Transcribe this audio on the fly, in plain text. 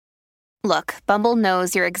Look, Bumble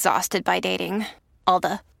knows you're exhausted by dating. All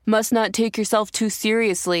the, must not take yourself too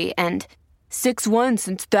seriously, and 6'1"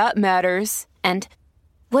 since that matters. And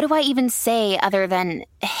what do I even say other than,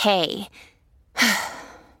 hey?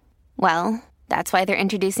 Well, that's why they're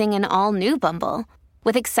introducing an all-new Bumble,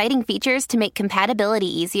 with exciting features to make compatibility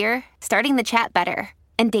easier, starting the chat better,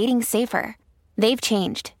 and dating safer. They've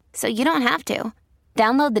changed, so you don't have to.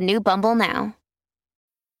 Download the new Bumble now.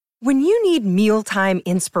 When you need mealtime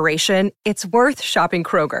inspiration, it's worth shopping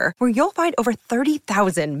Kroger, where you'll find over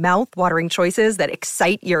 30,000 mouth-watering choices that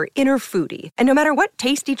excite your inner foodie. And no matter what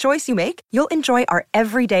tasty choice you make, you'll enjoy our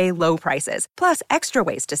everyday low prices, plus extra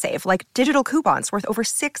ways to save, like digital coupons worth over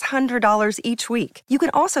 $600 each week. You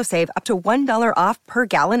can also save up to $1 off per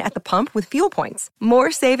gallon at the pump with fuel points.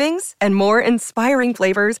 More savings and more inspiring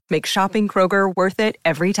flavors make shopping Kroger worth it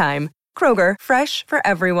every time. Kroger, fresh for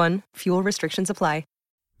everyone. Fuel restrictions apply.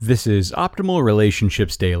 This is Optimal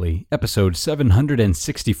Relationships Daily, episode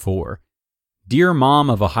 764. Dear Mom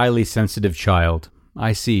of a Highly Sensitive Child,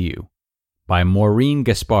 I See You, by Maureen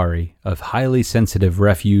Gaspari of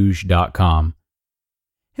HighlySensitiveRefuge.com.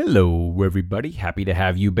 Hello, everybody. Happy to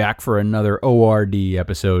have you back for another ORD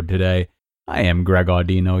episode today. I am Greg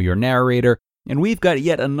Audino, your narrator, and we've got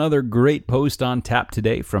yet another great post on tap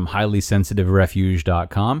today from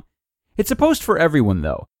HighlySensitiveRefuge.com. It's a post for everyone,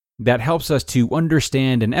 though, that helps us to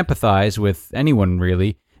understand and empathize with anyone,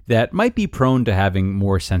 really, that might be prone to having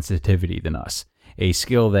more sensitivity than us, a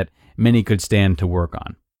skill that many could stand to work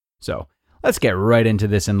on. So, let's get right into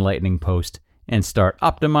this enlightening post and start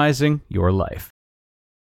optimizing your life.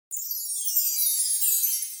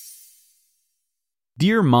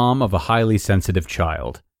 Dear Mom of a Highly Sensitive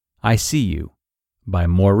Child, I See You, by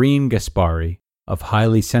Maureen Gaspari of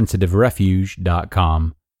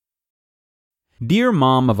HighlySensitiveRefuge.com. Dear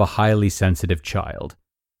Mom of a Highly Sensitive Child,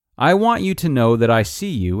 I want you to know that I see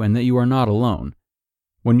you and that you are not alone.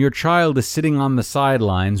 When your child is sitting on the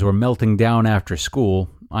sidelines or melting down after school,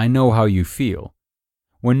 I know how you feel.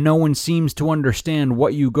 When no one seems to understand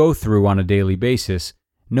what you go through on a daily basis,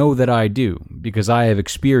 know that I do, because I have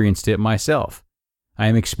experienced it myself. I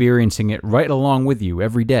am experiencing it right along with you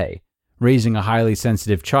every day. Raising a highly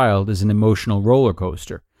sensitive child is an emotional roller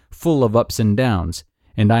coaster, full of ups and downs,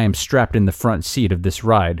 and I am strapped in the front seat of this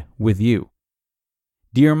ride with you.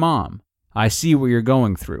 Dear Mom, I see what you're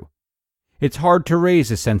going through. It's hard to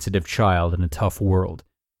raise a sensitive child in a tough world.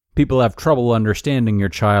 People have trouble understanding your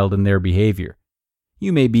child and their behavior.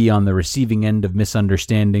 You may be on the receiving end of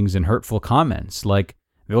misunderstandings and hurtful comments like,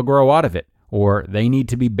 they'll grow out of it, or they need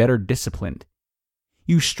to be better disciplined.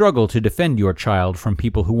 You struggle to defend your child from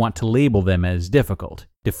people who want to label them as difficult,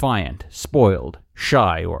 defiant, spoiled,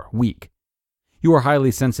 shy, or weak. Your highly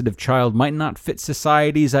sensitive child might not fit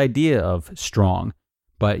society's idea of strong,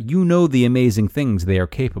 but you know the amazing things they are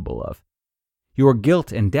capable of. Your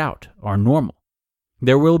guilt and doubt are normal.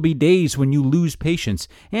 There will be days when you lose patience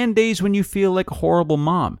and days when you feel like a horrible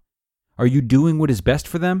mom. Are you doing what is best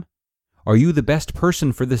for them? Are you the best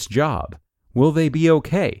person for this job? Will they be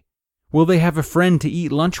okay? Will they have a friend to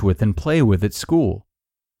eat lunch with and play with at school?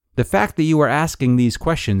 The fact that you are asking these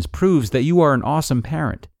questions proves that you are an awesome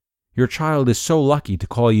parent. Your child is so lucky to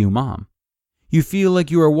call you mom. You feel like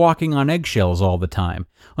you are walking on eggshells all the time,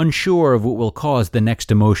 unsure of what will cause the next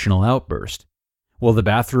emotional outburst. Will the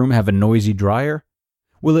bathroom have a noisy dryer?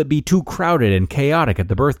 Will it be too crowded and chaotic at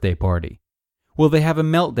the birthday party? Will they have a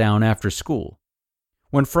meltdown after school?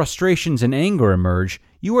 When frustrations and anger emerge,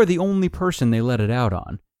 you are the only person they let it out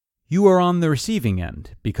on. You are on the receiving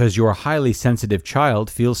end because your highly sensitive child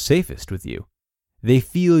feels safest with you. They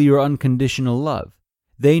feel your unconditional love.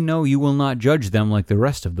 They know you will not judge them like the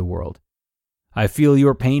rest of the world. I feel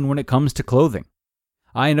your pain when it comes to clothing.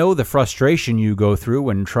 I know the frustration you go through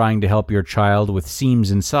when trying to help your child with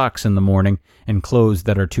seams in socks in the morning and clothes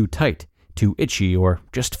that are too tight, too itchy, or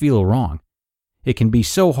just feel wrong. It can be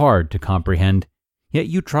so hard to comprehend, yet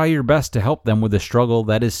you try your best to help them with a struggle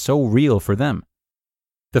that is so real for them.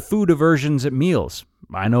 The food aversions at meals,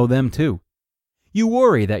 I know them too. You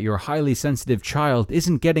worry that your highly sensitive child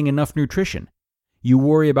isn't getting enough nutrition. You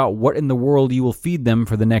worry about what in the world you will feed them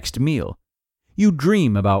for the next meal. You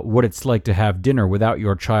dream about what it's like to have dinner without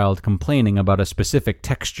your child complaining about a specific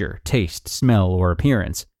texture, taste, smell, or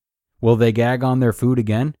appearance. Will they gag on their food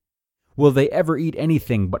again? Will they ever eat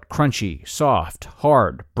anything but crunchy, soft,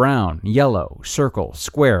 hard, brown, yellow, circle,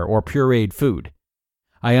 square, or pureed food?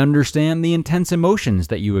 I understand the intense emotions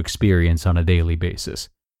that you experience on a daily basis.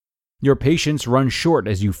 Your patience runs short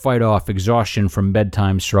as you fight off exhaustion from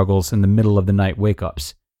bedtime struggles and the middle of the night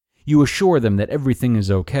wake-ups. You assure them that everything is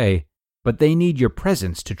okay, but they need your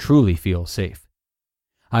presence to truly feel safe.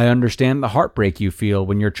 I understand the heartbreak you feel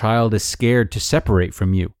when your child is scared to separate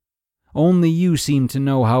from you. Only you seem to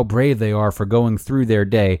know how brave they are for going through their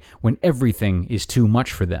day when everything is too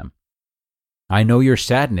much for them. I know your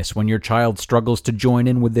sadness when your child struggles to join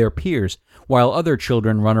in with their peers while other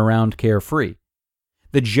children run around carefree.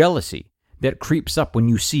 The jealousy that creeps up when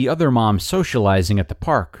you see other moms socializing at the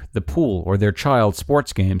park, the pool, or their child's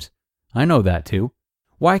sports games. I know that too.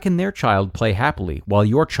 Why can their child play happily while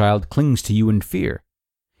your child clings to you in fear?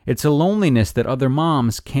 It's a loneliness that other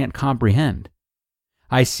moms can't comprehend.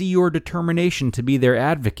 I see your determination to be their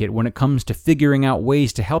advocate when it comes to figuring out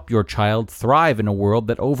ways to help your child thrive in a world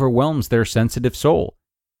that overwhelms their sensitive soul.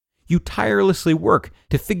 You tirelessly work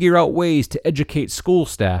to figure out ways to educate school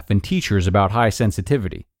staff and teachers about high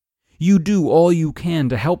sensitivity. You do all you can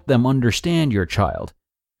to help them understand your child.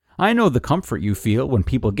 I know the comfort you feel when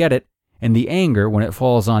people get it, and the anger when it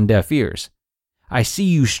falls on deaf ears. I see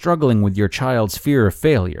you struggling with your child's fear of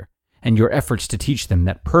failure, and your efforts to teach them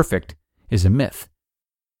that perfect is a myth.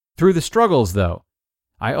 Through the struggles, though,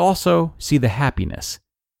 I also see the happiness.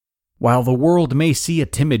 While the world may see a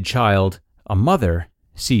timid child, a mother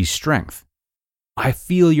sees strength. I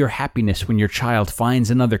feel your happiness when your child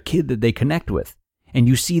finds another kid that they connect with, and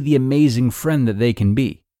you see the amazing friend that they can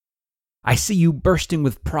be. I see you bursting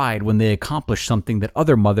with pride when they accomplish something that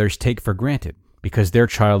other mothers take for granted because their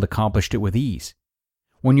child accomplished it with ease.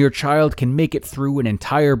 When your child can make it through an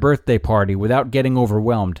entire birthday party without getting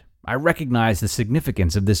overwhelmed, I recognize the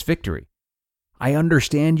significance of this victory. I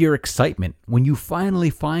understand your excitement when you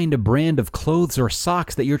finally find a brand of clothes or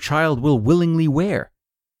socks that your child will willingly wear.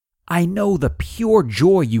 I know the pure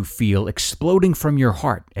joy you feel exploding from your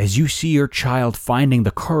heart as you see your child finding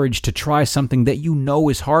the courage to try something that you know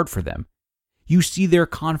is hard for them. You see their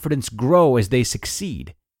confidence grow as they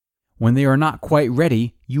succeed. When they are not quite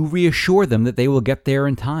ready, you reassure them that they will get there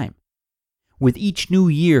in time. With each new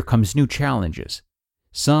year comes new challenges.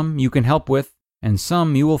 Some you can help with, and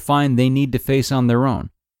some you will find they need to face on their own.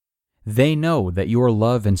 They know that your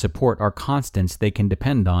love and support are constants they can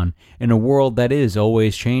depend on in a world that is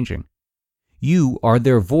always changing. You are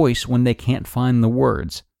their voice when they can't find the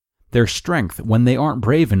words, their strength when they aren't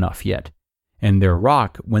brave enough yet, and their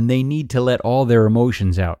rock when they need to let all their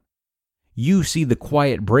emotions out. You see the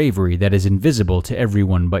quiet bravery that is invisible to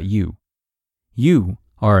everyone but you. You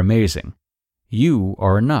are amazing. You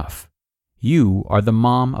are enough. You are the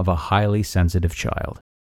mom of a highly sensitive child.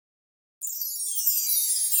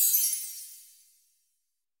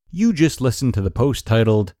 You just listened to the post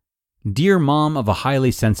titled, Dear Mom of a Highly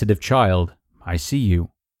Sensitive Child, I See You,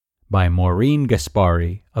 by Maureen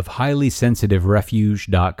Gaspari of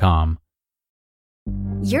HighlySensitiveRefuge.com.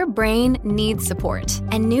 Your brain needs support,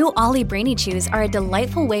 and new Ollie Brainy Chews are a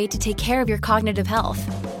delightful way to take care of your cognitive health.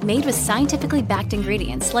 Made with scientifically backed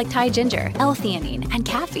ingredients like Thai ginger, L-theanine, and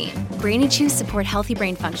caffeine, Brainy Chews support healthy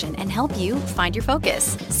brain function and help you find your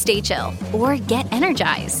focus, stay chill, or get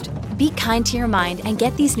energized. Be kind to your mind and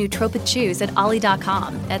get these nootropic chews at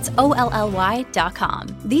ollie.com. That's OLLY.com.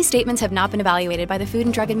 These statements have not been evaluated by the Food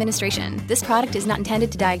and Drug Administration. This product is not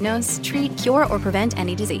intended to diagnose, treat, cure, or prevent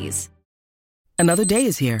any disease. Another day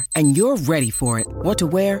is here, and you're ready for it. What to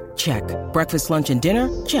wear? Check. Breakfast, lunch, and dinner?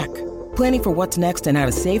 Check. Planning for what's next and how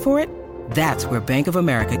to save for it? That's where Bank of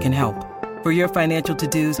America can help. For your financial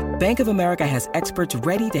to-dos, Bank of America has experts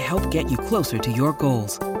ready to help get you closer to your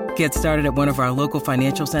goals. Get started at one of our local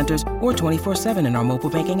financial centers or 24/7 in our mobile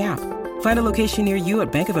banking app. Find a location near you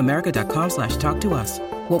at bankofamerica.com/talktous.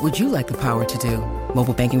 What would you like the power to do?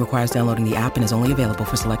 Mobile banking requires downloading the app and is only available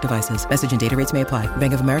for select devices. Message and data rates may apply.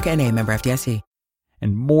 Bank of America N.A., member FDIC.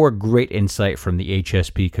 And more great insight from the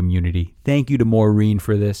HSP community. Thank you to Maureen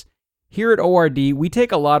for this. Here at ORD, we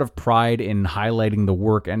take a lot of pride in highlighting the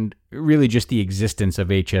work and really just the existence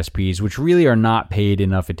of HSPs, which really are not paid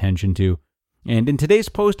enough attention to. And in today's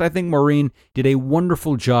post, I think Maureen did a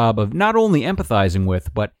wonderful job of not only empathizing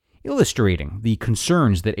with, but illustrating the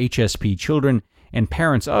concerns that HSP children and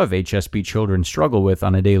parents of HSP children struggle with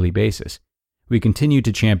on a daily basis. We continue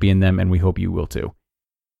to champion them, and we hope you will too.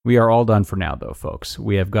 We are all done for now, though, folks.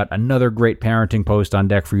 We have got another great parenting post on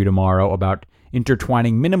deck for you tomorrow about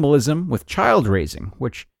intertwining minimalism with child raising,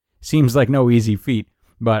 which seems like no easy feat,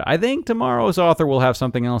 but I think tomorrow's author will have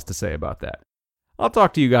something else to say about that. I'll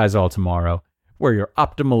talk to you guys all tomorrow, where your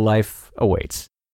optimal life awaits.